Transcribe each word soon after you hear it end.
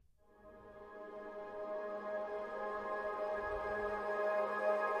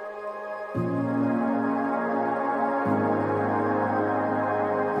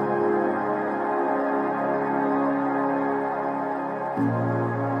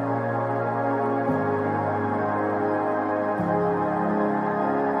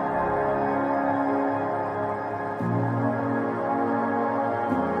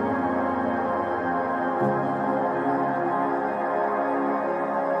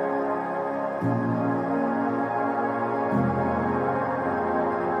Happy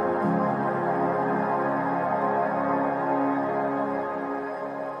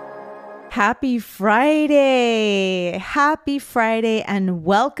Friday. Happy Friday and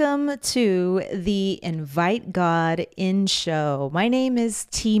welcome to the Invite God In show. My name is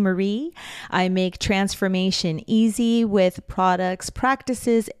T. Marie. I make transformation easy with products,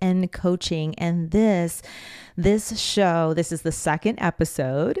 practices, and coaching. And this show, this is the second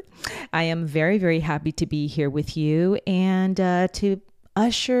episode. I am very, very happy to be here with you and to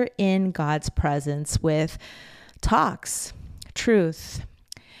usher in God's presence with talks, truth,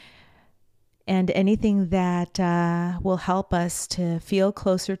 and anything that will help us to feel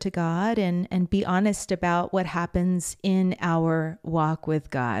closer to God and be honest about what happens in our walk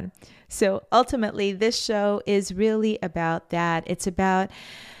with God. So ultimately, this show is really about that. It's about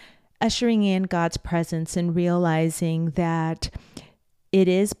ushering in God's presence and realizing that it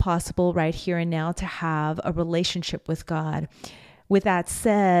is possible right here and now to have a relationship with God. With that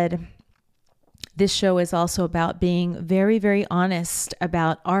said, this show is also about being very, very honest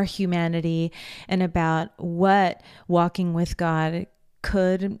about our humanity and about what walking with God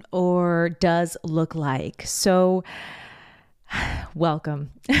could or does look like. So,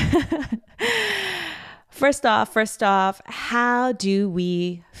 welcome. First off, how do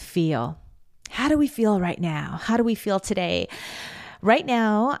we feel? How do we feel right now? How do we feel today? Right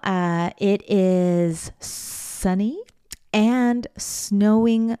now, it is sunny and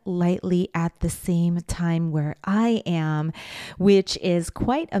snowing lightly at the same time where I am, which is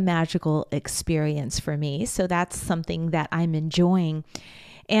quite a magical experience for me. So that's something that I'm enjoying.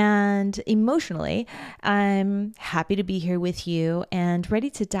 And emotionally, I'm happy to be here with you and ready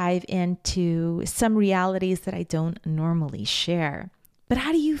to dive into some realities that I don't normally share. But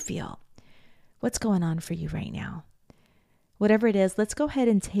how do you feel? What's going on for you right now? Whatever it is, let's go ahead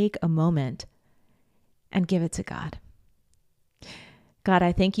and take a moment and give it to God. God,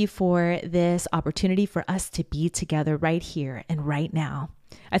 I thank you for this opportunity for us to be together right here and right now.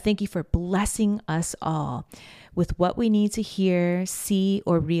 I thank you for blessing us all with what we need to hear, see,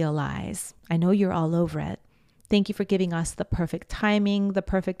 or realize. I know you're all over it. Thank you for giving us the perfect timing, the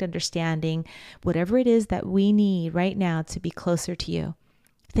perfect understanding, whatever it is that we need right now to be closer to you.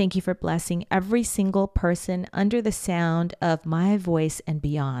 Thank you for blessing every single person under the sound of my voice and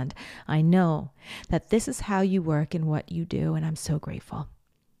beyond. I know that this is how you work and what you do, and I'm so grateful.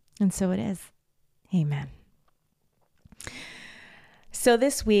 And so it is. Amen. So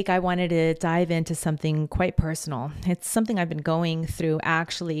this week, I wanted to dive into something quite personal. It's something I've been going through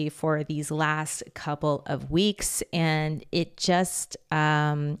actually for these last couple of weeks, and it just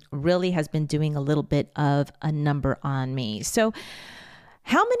really has been doing a little bit of a number on me. So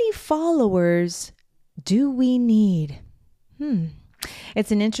how many followers do we need?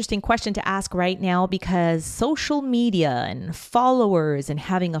 It's an interesting question to ask right now because social media and followers and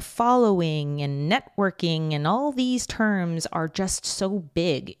having a following and networking and all these terms are just so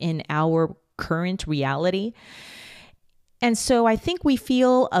big in our current reality. And so I think we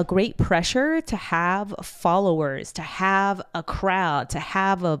feel a great pressure to have followers, to have a crowd, to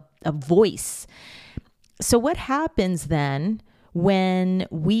have a voice. So what happens then when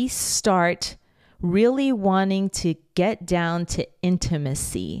we start really wanting to get down to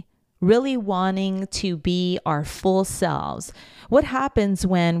intimacy, really wanting to be our full selves? What happens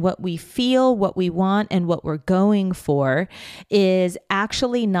when what we feel, what we want, and what we're going for is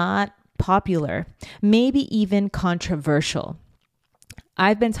actually not popular, maybe even controversial?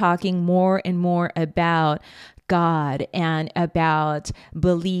 I've been talking more and more about God and about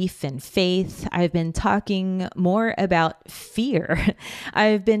belief and faith. I've been talking more about fear.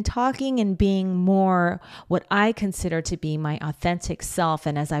 I've been talking and being more what I consider to be my authentic self.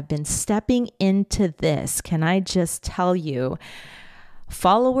 And as I've been stepping into this, can I just tell you,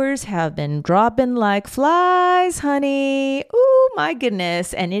 followers have been dropping like flies, honey. Oh my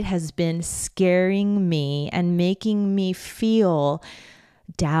goodness. And it has been scaring me and making me feel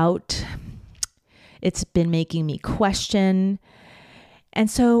doubt. It's been making me question. And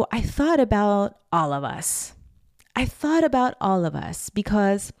so I thought about all of us.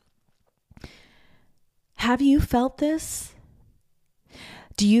 Because have you felt this?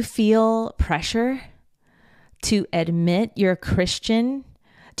 Do you feel pressure to admit you're a Christian?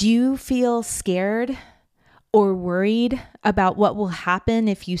 Do you feel scared or worried about what will happen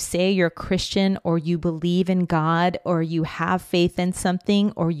if you say you're Christian or you believe in God or you have faith in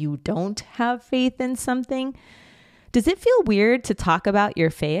something or you don't have faith in something? Does it feel weird to talk about your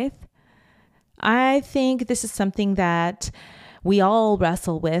faith? I think this is something that we all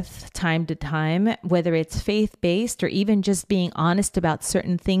wrestle with time to time, whether it's faith-based or even just being honest about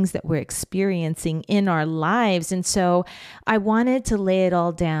certain things that we're experiencing in our lives. And so I wanted to lay it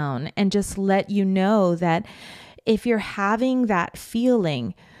all down and just let you know that if you're having that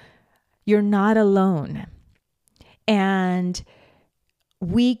feeling, you're not alone. And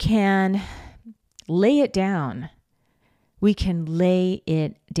we can lay it down. We can lay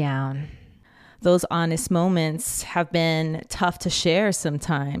it down. Those honest moments have been tough to share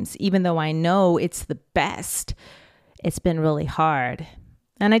sometimes, even though I know it's the best. It's been really hard.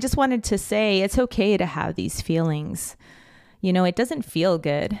 And I just wanted to say it's okay to have these feelings. You know, it doesn't feel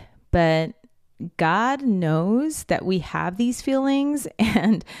good, but God knows that we have these feelings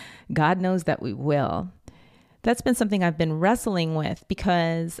and God knows that we will. That's been something I've been wrestling with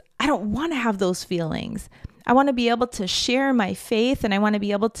because I don't want to have those feelings. I want to be able to share my faith and I want to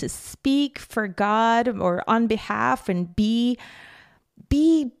be able to speak for God or on behalf and be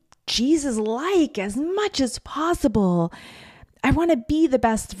Jesus-like as much as possible. I want to be the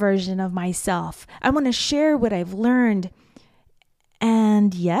best version of myself. I want to share what I've learned.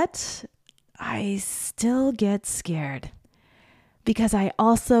 And yet, I still get scared because I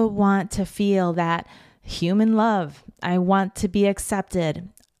also want to feel that human love. I want to be accepted.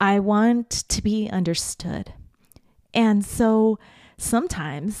 I want to be understood. And so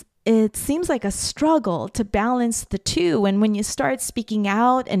sometimes it seems like a struggle to balance the two. And when you start speaking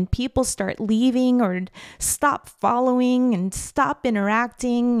out and people start leaving or stop following and stop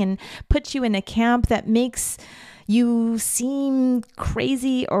interacting and put you in a camp that makes you seem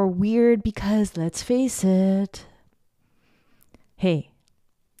crazy or weird because let's face it, hey,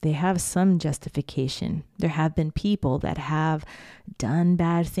 they have some justification. There have been people that have done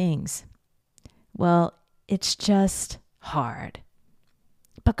bad things. Well, it's just hard.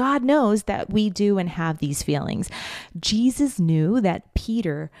 But God knows that we do and have these feelings. Jesus knew that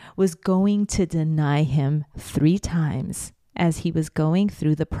Peter was going to deny him 3 times as he was going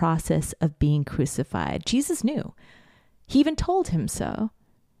through the process of being crucified. Jesus knew. He even told him so.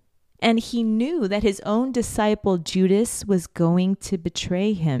 And he knew that his own disciple Judas was going to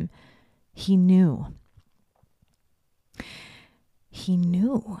betray him. He knew. He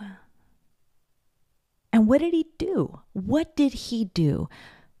knew. And what did he do? What did he do?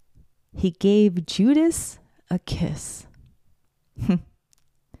 He gave Judas a kiss.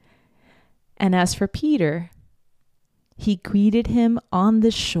 And as for Peter, he greeted him on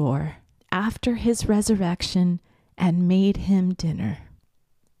the shore after his resurrection and made him dinner.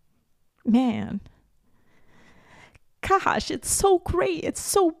 Man, gosh, it's so great. It's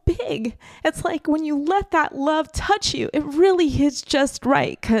so big. It's like when you let that love touch you, it really is just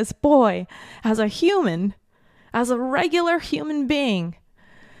right. Because boy, as a human, as a regular human being,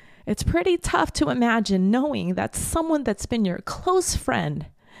 it's pretty tough to imagine knowing that someone that's been your close friend,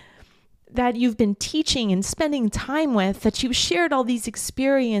 that you've been teaching and spending time with, that you've shared all these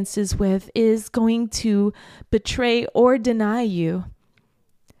experiences with, is going to betray or deny you.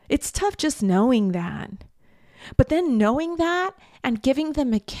 It's tough just knowing that. But then knowing that and giving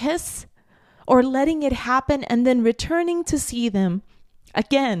them a kiss or letting it happen and then returning to see them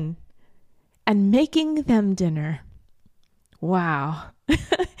again and making them dinner. Wow.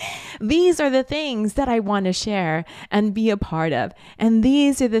 These are the things that I want to share and be a part of. And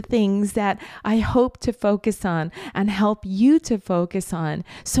these are the things that I hope to focus on and help you to focus on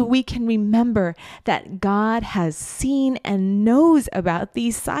so we can remember that God has seen and knows about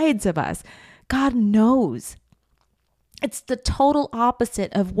these sides of us. God knows. It's the total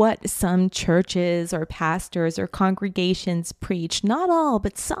opposite of what some churches or pastors or congregations preach. Not all,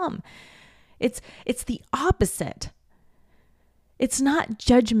 but some. It's the opposite. It's not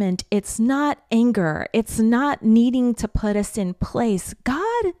judgment. It's not anger. It's not needing to put us in place.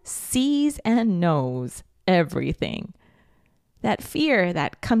 God sees and knows everything. That fear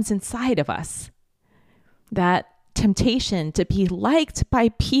that comes inside of us, that temptation to be liked by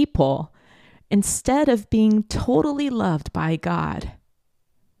people instead of being totally loved by God.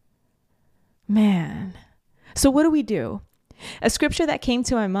 Man. So what do we do? A scripture that came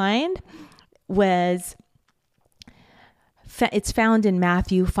to my mind was, it's found in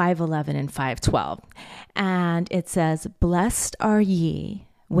Matthew 5:11 and 5:12. And it says, "Blessed are ye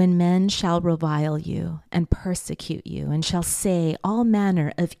when men shall revile you and persecute you and shall say all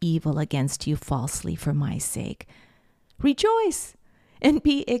manner of evil against you falsely for my sake. Rejoice and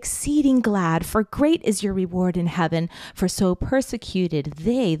be exceeding glad, for great is your reward in heaven, for so persecuted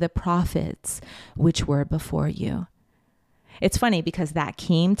they the prophets which were before you." It's funny because that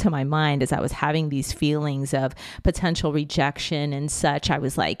came to my mind as I was having these feelings of potential rejection and such. I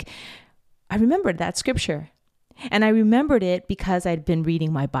was like, I remembered that scripture. And I remembered it because I'd been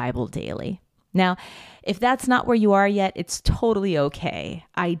reading my Bible daily. Now, if that's not where you are yet, it's totally okay.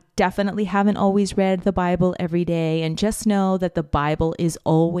 I definitely haven't always read the Bible every day, and just know that the Bible is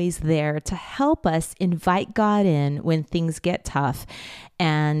always there to help us invite God in when things get tough.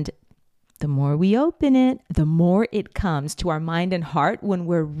 And the more we open it, the more it comes to our mind and heart when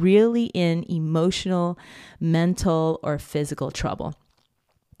we're really in emotional, mental, or physical trouble.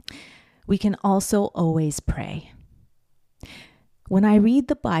 We can also always pray. When I read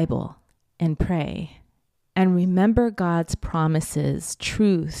the Bible and pray and remember God's promises,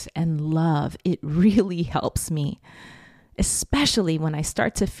 truth, and love, it really helps me, especially when I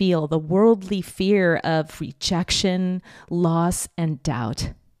start to feel the worldly fear of rejection, loss, and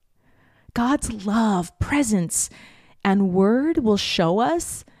doubt. God's love, presence, and word will show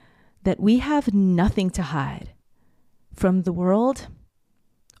us that we have nothing to hide from the world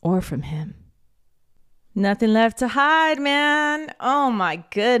or from Him. Nothing left to hide, man. Oh my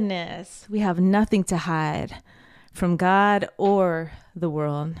goodness. We have nothing to hide from God or the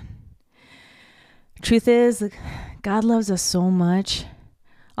world. Truth is, God loves us so much.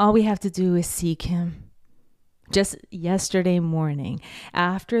 All we have to do is seek Him. Just yesterday morning,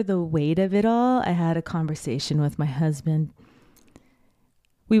 after the weight of it all, I had a conversation with my husband.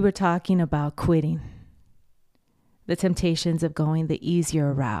 We were talking about quitting, the temptations of going the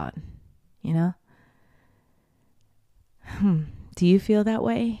easier route, you know? Do you feel that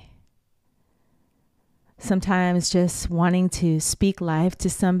way? Sometimes just wanting to speak life to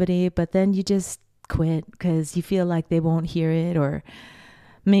somebody, but then you just quit because you feel like they won't hear it, or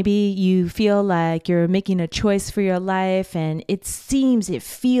maybe you feel like you're making a choice for your life and it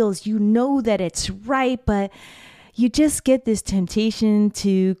feels, you know that it's right, but you just get this temptation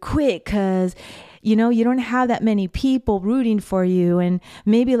to quit because, you know, you don't have that many people rooting for you. And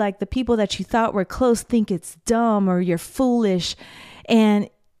maybe like the people that you thought were close think it's dumb or you're foolish. And,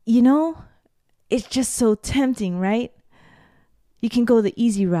 you know, it's just so tempting, right? You can go the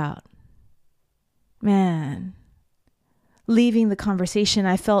easy route. Man, leaving the conversation,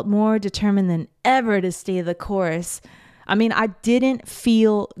 I felt more determined than ever to stay the course. I mean, I didn't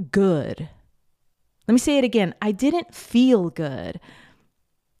feel good. Let me say it again. I didn't feel good.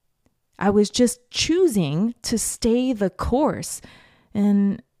 I was just choosing to stay the course.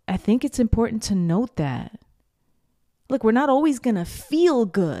 And I think it's important to note that. Look, we're not always going to feel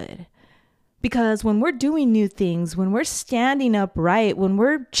good. Because when we're doing new things, when we're standing upright, when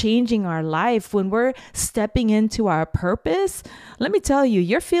we're changing our life, when we're stepping into our purpose, let me tell you,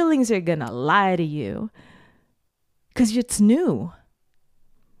 your feelings are going to lie to you because it's new.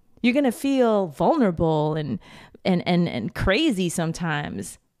 You're going to feel vulnerable and crazy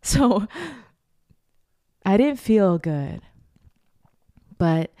sometimes. So I didn't feel good,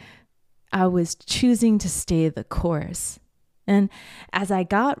 but I was choosing to stay the course. And as I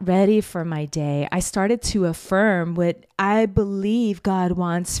got ready for my day, I started to affirm what I believe God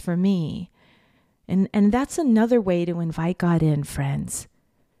wants for me. And that's another way to invite God in, friends.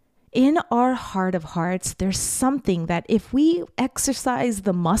 In our heart of hearts, there's something that if we exercise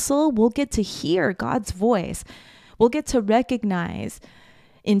the muscle, we'll get to hear God's voice. We'll get to recognize,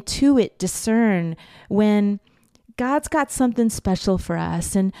 intuit, discern when God's got something special for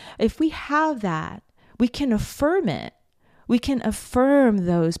us. And if we have that, we can affirm it. We can affirm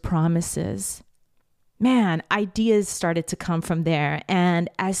those promises. Man, ideas started to come from there. And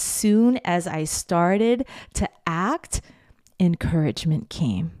as soon as I started to act, encouragement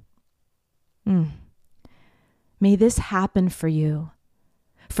came. May this happen for you.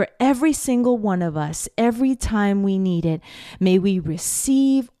 For every single one of us, every time we need it, may we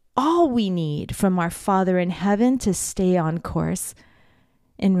receive all we need from our Father in heaven to stay on course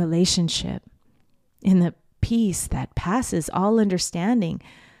in relationship, in the peace that passes all understanding,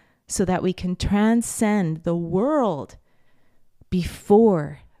 so that we can transcend the world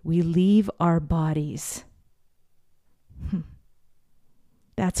before we leave our bodies.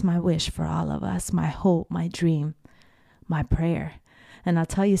 That's my wish for all of us, my hope, my dream, my prayer. And I'll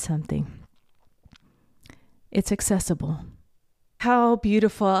tell you something. It's accessible. How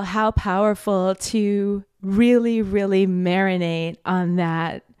beautiful, how powerful to really, really marinate on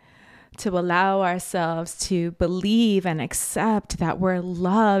that, to allow ourselves to believe and accept that we're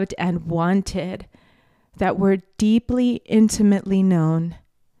loved and wanted, that we're deeply, intimately known,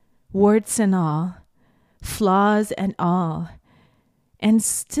 warts and all, flaws and all, and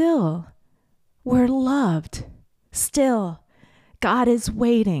still we're loved. Still, God is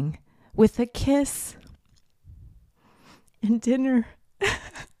waiting with a kiss and dinner.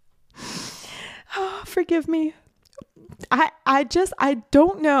 Oh, forgive me. I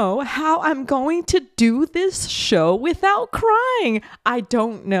don't know how I'm going to do this show without crying. I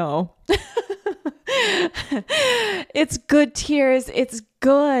don't know. It's good tears. It's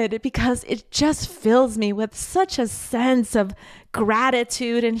good because it just fills me with such a sense of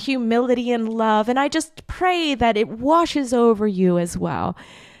gratitude and humility and love. And I just pray that it washes over you as well,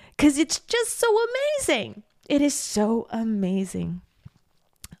 because it's just so amazing. It is so amazing.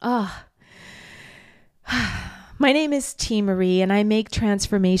 Ah. My name is T. Marie, and I make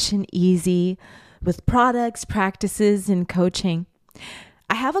transformation easy with products, practices, and coaching.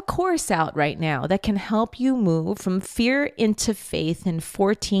 I have a course out right now that can help you move from fear into faith in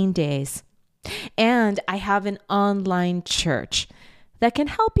 14 days. And I have an online church that can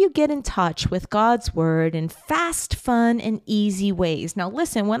help you get in touch with God's word in fast, fun, and easy ways. Now,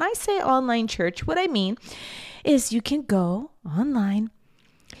 listen, when I say online church, what I mean is you can go online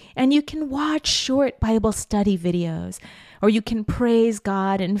and you can watch short Bible study videos, or you can praise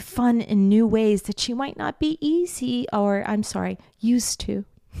God in fun and new ways that you might not be used to.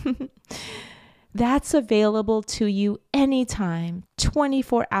 That's available to you anytime,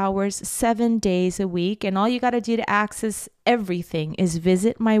 24 hours, 7 days a week. And all you got to do to access everything is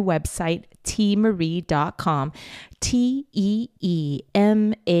visit my website, teemaree.com,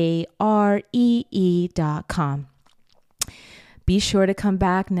 TEEMAREE.com. Be sure to come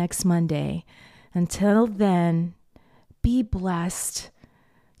back next Monday. Until then, be blessed.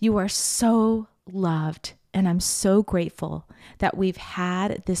 You are so loved, and I'm so grateful that we've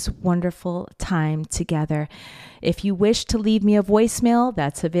had this wonderful time together. If you wish to leave me a voicemail,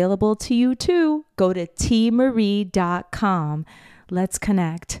 that's available to you too. Go to teemaree.com. Let's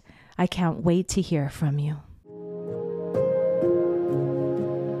connect. I can't wait to hear from you.